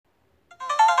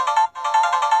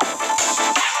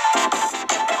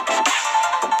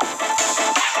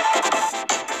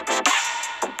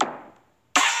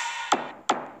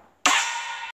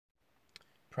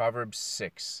Proverb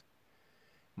 6.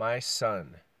 My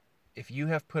son, if you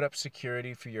have put up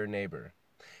security for your neighbor,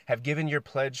 have given your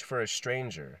pledge for a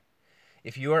stranger,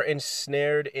 if you are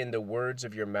ensnared in the words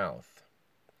of your mouth,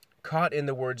 caught in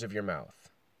the words of your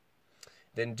mouth,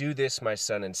 then do this, my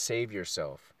son, and save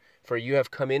yourself, for you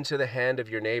have come into the hand of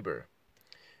your neighbor.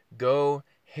 Go,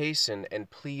 hasten, and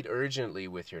plead urgently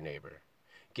with your neighbor.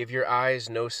 Give your eyes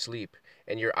no sleep,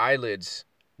 and your eyelids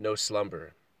no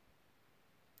slumber.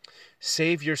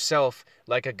 Save yourself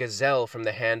like a gazelle from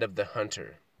the hand of the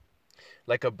hunter,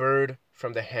 like a bird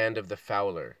from the hand of the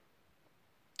fowler.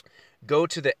 Go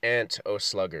to the ant, O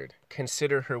sluggard,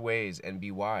 consider her ways and be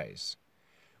wise.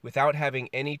 Without having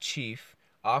any chief,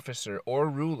 officer, or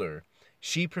ruler,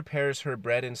 she prepares her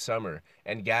bread in summer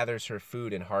and gathers her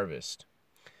food in harvest.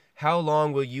 How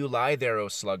long will you lie there, O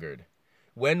sluggard?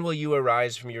 When will you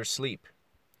arise from your sleep?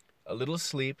 A little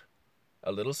sleep,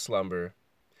 a little slumber,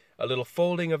 a little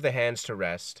folding of the hands to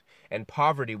rest, and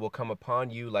poverty will come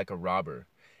upon you like a robber,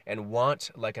 and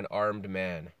want like an armed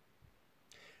man.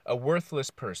 A worthless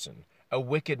person, a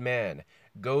wicked man,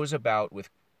 goes about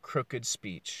with crooked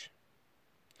speech,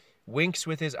 winks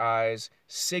with his eyes,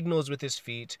 signals with his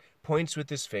feet, points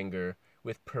with his finger,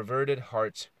 with perverted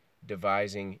heart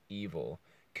devising evil,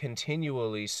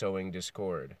 continually sowing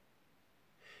discord.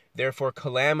 Therefore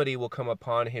calamity will come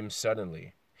upon him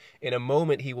suddenly. In a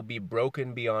moment he will be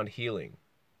broken beyond healing.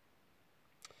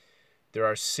 There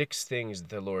are 6 things that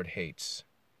the Lord hates,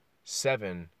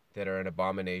 7 that are an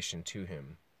abomination to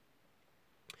him: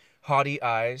 haughty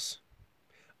eyes,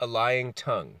 a lying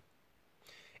tongue,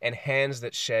 and hands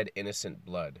that shed innocent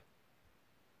blood,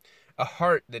 a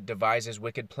heart that devises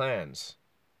wicked plans,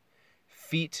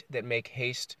 feet that make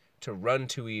haste to run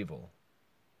to evil,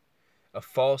 a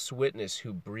false witness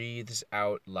who breathes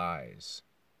out lies,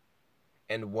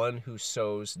 and one who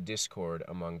sows discord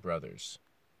among brothers.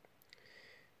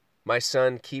 My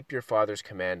son, keep your father's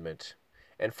commandment,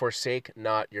 and forsake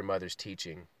not your mother's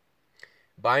teaching.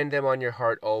 Bind them on your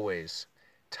heart always,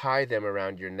 tie them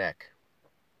around your neck.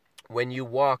 When you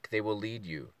walk, they will lead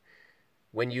you.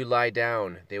 When you lie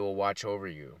down, they will watch over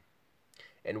you.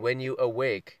 And when you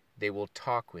awake, they will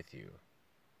talk with you.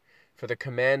 For the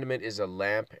commandment is a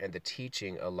lamp, and the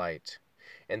teaching a light,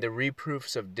 and the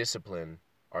reproofs of discipline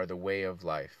are the way of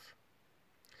life,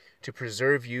 to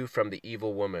preserve you from the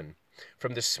evil woman,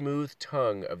 from the smooth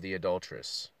tongue of the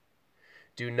adulteress.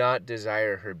 Do not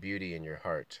desire her beauty in your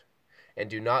heart, and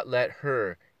do not let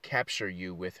her capture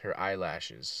you with her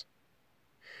eyelashes.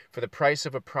 For the price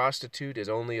of a prostitute is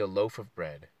only a loaf of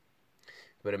bread,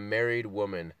 but a married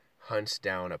woman hunts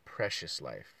down a precious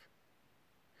life.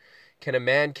 Can a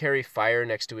man carry fire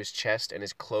next to his chest and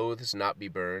his clothes not be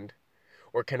burned?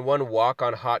 Or can one walk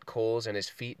on hot coals and his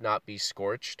feet not be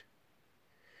scorched?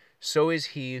 So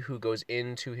is he who goes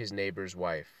in to his neighbor's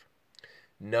wife.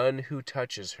 None who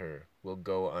touches her will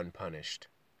go unpunished.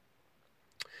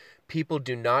 People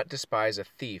do not despise a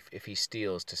thief if he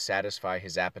steals to satisfy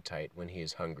his appetite when he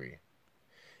is hungry.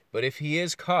 But if he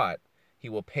is caught, he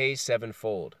will pay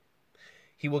 7-fold.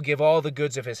 He will give all the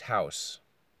goods of his house.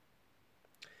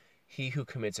 He who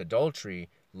commits adultery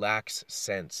lacks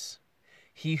sense.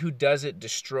 He who does it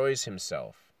destroys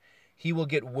himself. He will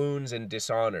get wounds and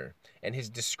dishonor, and his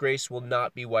disgrace will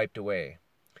not be wiped away.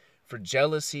 For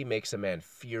jealousy makes a man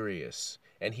furious,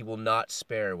 and he will not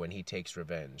spare when he takes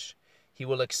revenge. He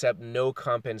will accept no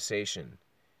compensation.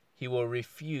 He will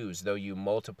refuse though you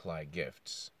multiply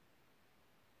gifts.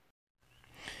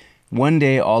 One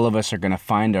day all of us are going to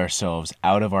find ourselves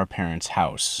out of our parents'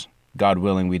 house. God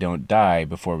willing, we don't die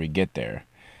before we get there.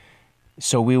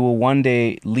 So we will one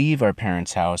day leave our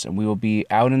parents' house and we will be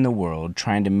out in the world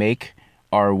trying to make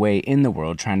our way in the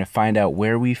world, trying to find out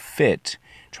where we fit,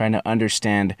 trying to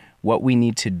understand what we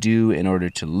need to do in order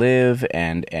to live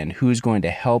and who's going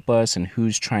to help us and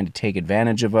who's trying to take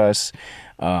advantage of us,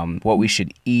 what we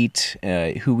should eat,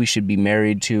 who we should be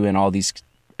married to, and all these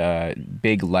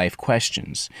big life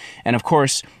questions. And of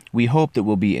course, we hope that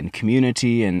we'll be in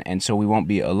community and so we won't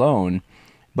be alone,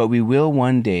 but we will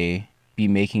one day be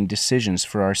making decisions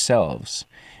for ourselves.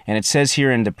 And it says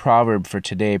here in the proverb for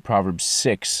today, Proverb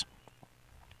 6,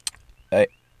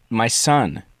 my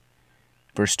son,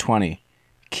 verse 20,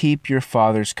 keep your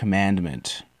father's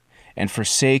commandment and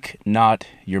forsake not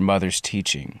your mother's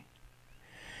teaching.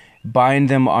 Bind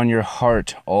them on your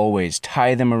heart always,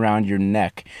 tie them around your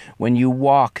neck. When you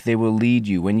walk, they will lead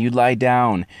you. When you lie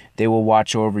down, they will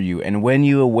watch over you. And when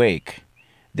you awake,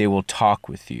 they will talk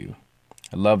with you.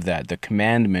 I love that. The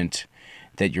commandment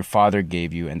that your father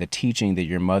gave you and the teaching that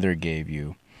your mother gave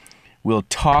you will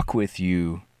talk with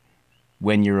you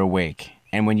when you're awake.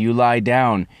 And when you lie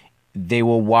down, they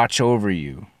will watch over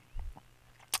you.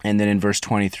 And then in verse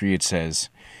 23 it says,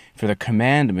 "For the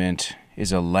commandment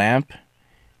is a lamp,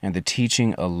 and the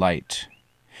teaching a light,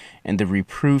 and the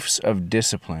reproofs of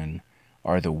discipline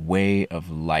are the way of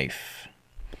life."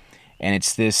 And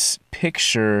it's this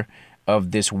picture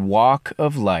of this walk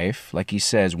of life. Like he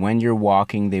says, when you're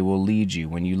walking, they will lead you.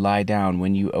 When you lie down,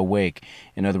 when you awake.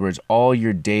 In other words, all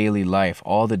your daily life,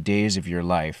 all the days of your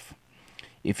life,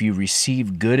 if you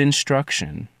receive good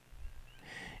instruction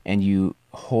and you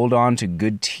hold on to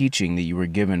good teaching that you were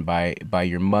given by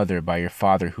your mother, by your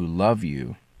father who love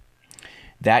you,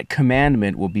 that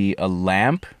commandment will be a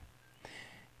lamp,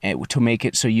 and to make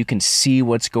it so you can see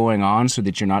what's going on so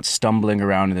that you're not stumbling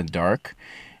around in the dark.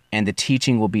 And the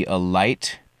teaching will be a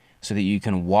light so that you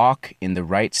can walk in the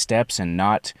right steps and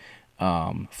not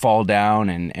fall down.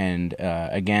 And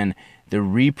again, the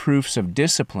reproofs of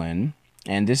discipline,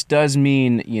 and this does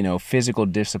mean, physical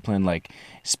discipline like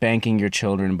spanking your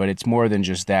children, but it's more than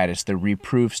just that. It's the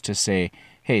reproofs to say,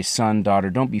 hey, son, daughter,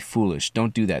 don't be foolish.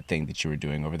 Don't do that thing that you were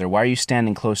doing over there. Why are you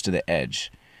standing close to the edge?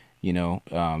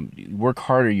 Work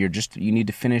harder. You need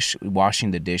to finish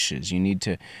washing the dishes. You need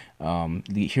to,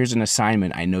 here's an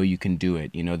assignment. I know you can do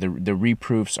it. The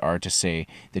reproofs are to say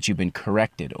that you've been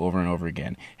corrected over and over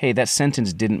again. Hey, that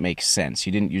sentence didn't make sense.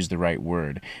 You didn't use the right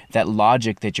word. That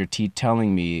logic that you're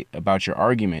telling me about your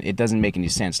argument, it doesn't make any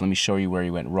sense. Let me show you where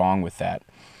you went wrong with that.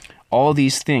 All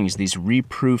these things, these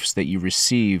reproofs that you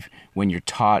receive when you're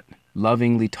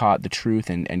lovingly taught the truth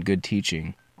and good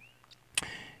teaching,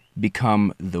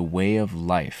 become the way of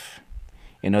life.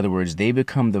 In other words, they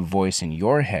become the voice in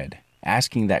your head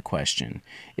asking that question: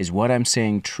 is what I'm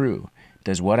saying true?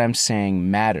 Does what I'm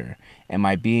saying matter? Am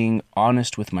I being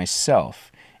honest with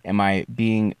myself? Am I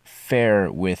being fair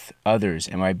with others?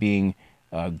 Am I being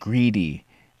greedy?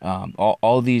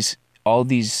 All these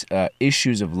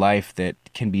issues of life that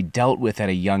can be dealt with at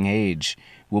a young age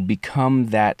will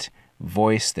become that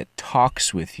voice that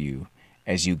talks with you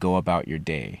as you go about your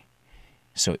day.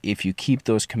 So if you keep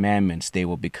those commandments, they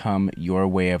will become your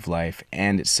way of life,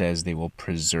 and it says they will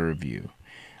preserve you.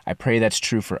 I pray that's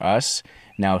true for us.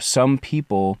 Now, some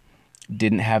people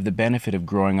didn't have the benefit of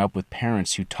growing up with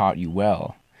parents who taught you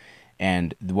well.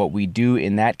 And what we do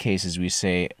in that case is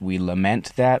we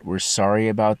lament that, we're sorry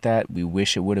about that, we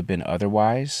wish it would have been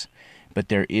otherwise. But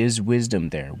there is wisdom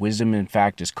there. Wisdom, in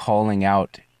fact, is calling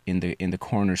out in the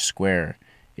corner square.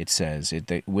 It says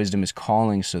that wisdom is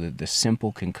calling so that the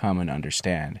simple can come and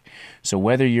understand. So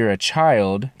whether you're a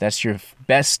child, that's your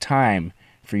best time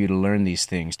for you to learn these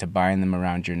things, to bind them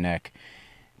around your neck.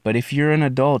 But if you're an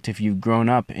adult, if you've grown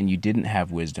up and you didn't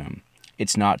have wisdom,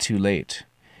 it's not too late.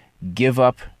 Give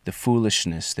up the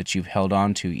foolishness that you've held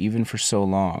on to even for so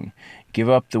long. Give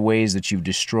up the ways that you've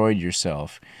destroyed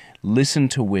yourself. Listen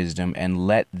to wisdom and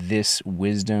let this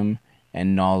wisdom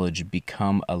and knowledge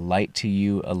become a light to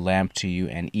you, a lamp to you,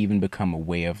 and even become a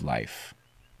way of life.